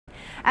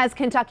As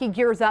Kentucky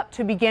gears up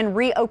to begin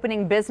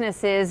reopening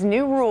businesses,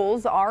 new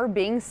rules are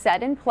being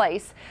set in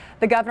place.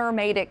 The governor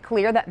made it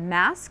clear that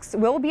masks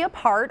will be a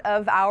part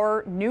of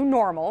our new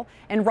normal,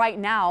 and right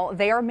now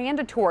they are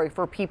mandatory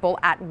for people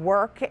at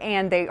work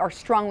and they are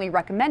strongly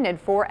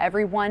recommended for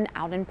everyone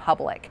out in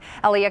public.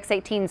 LEX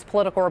 18's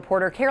political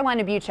reporter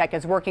Carolina Buchek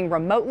is working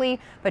remotely,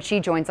 but she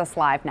joins us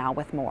live now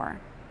with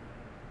more.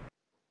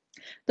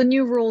 The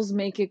new rules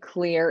make it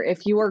clear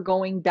if you are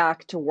going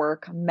back to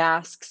work,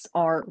 masks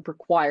are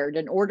required.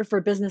 In order for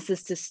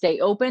businesses to stay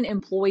open,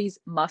 employees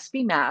must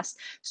be masked.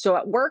 So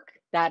at work,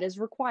 that is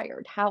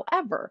required.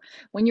 However,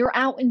 when you're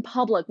out in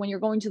public, when you're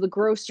going to the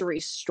grocery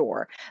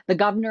store, the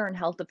governor and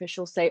health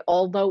officials say,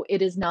 although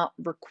it is not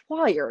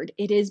required,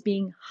 it is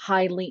being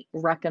highly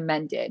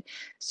recommended.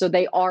 So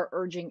they are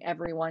urging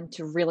everyone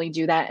to really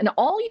do that. And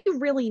all you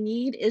really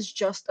need is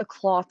just a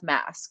cloth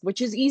mask, which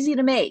is easy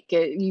to make.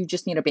 You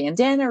just need a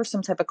bandana or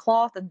some type of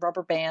cloth and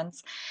rubber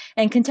bands.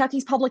 And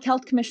Kentucky's public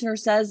health commissioner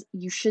says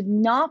you should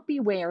not be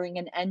wearing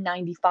an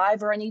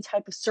N95 or any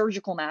type of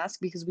surgical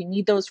mask because we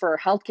need those for our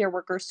healthcare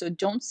workers. So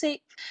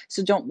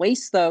don't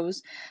waste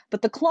those.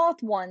 But the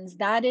cloth ones,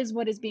 that is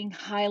what is being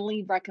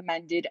highly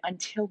recommended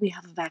until we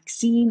have a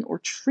vaccine or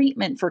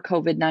treatment for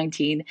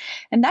COVID-19.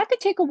 And that could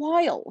take a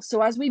while.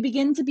 So as we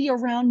begin to be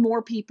around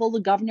more people, the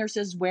governor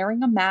says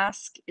wearing a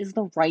mask is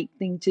the right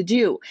thing to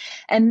do.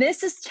 And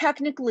this is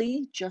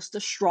technically just a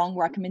strong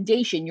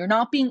recommendation. You're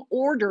not being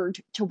ordered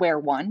to wear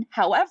one.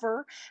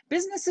 However,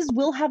 businesses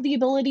will have the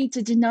ability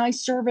to deny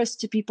service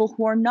to people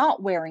who are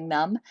not wearing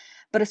them.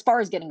 But as far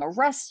as getting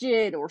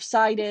arrested or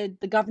cited,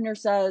 the governor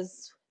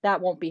says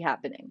that won't be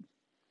happening.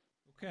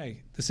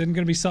 Okay, this isn't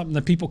going to be something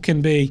that people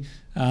can be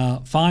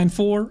fined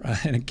for.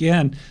 And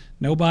again,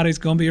 nobody's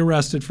going to be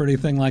arrested for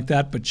anything like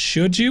that. But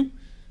should you?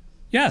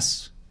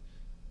 Yes.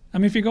 I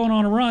mean, if you're going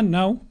on a run,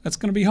 no, that's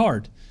going to be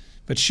hard.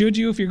 But should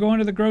you if you're going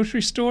to the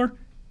grocery store?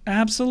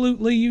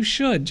 Absolutely, you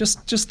should.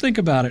 Just think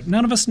about it.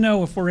 None of us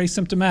know if we're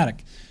asymptomatic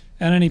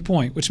at any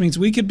point, which means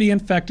we could be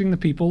infecting the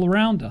people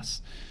around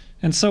us.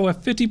 And so if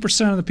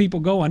 50% of the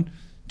people going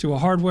to a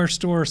hardware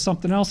store or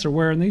something else are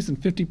wearing these and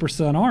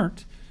 50%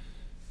 aren't,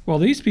 well,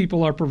 these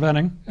people are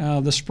preventing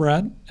the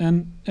spread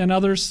and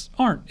others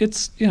aren't.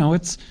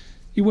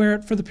 You wear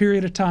it for the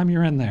period of time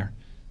you're in there.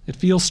 It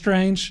feels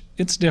strange.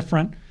 It's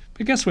different.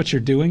 But guess what you're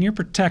doing? You're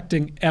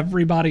protecting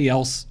everybody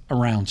else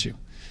around you.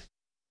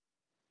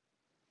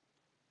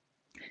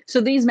 So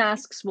these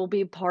masks will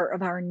be part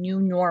of our new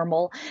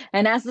normal.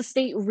 And as the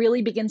state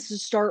really begins to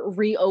start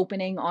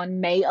reopening on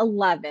May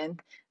 11th,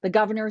 the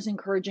governor is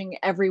encouraging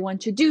everyone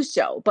to do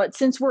so. But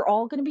since we're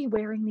all going to be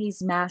wearing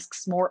these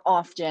masks more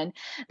often,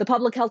 the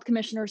public health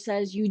commissioner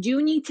says you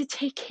do need to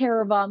take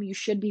care of them. You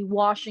should be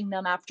washing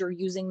them after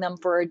using them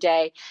for a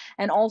day.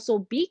 And also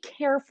be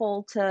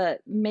careful to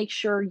make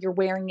sure you're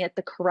wearing it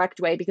the correct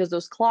way because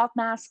those cloth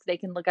masks, they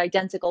can look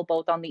identical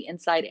both on the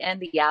inside and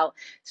the out.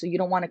 So you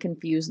don't want to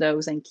confuse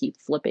those and keep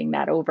flipping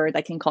that over.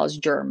 That can cause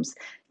germs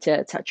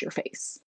to touch your face.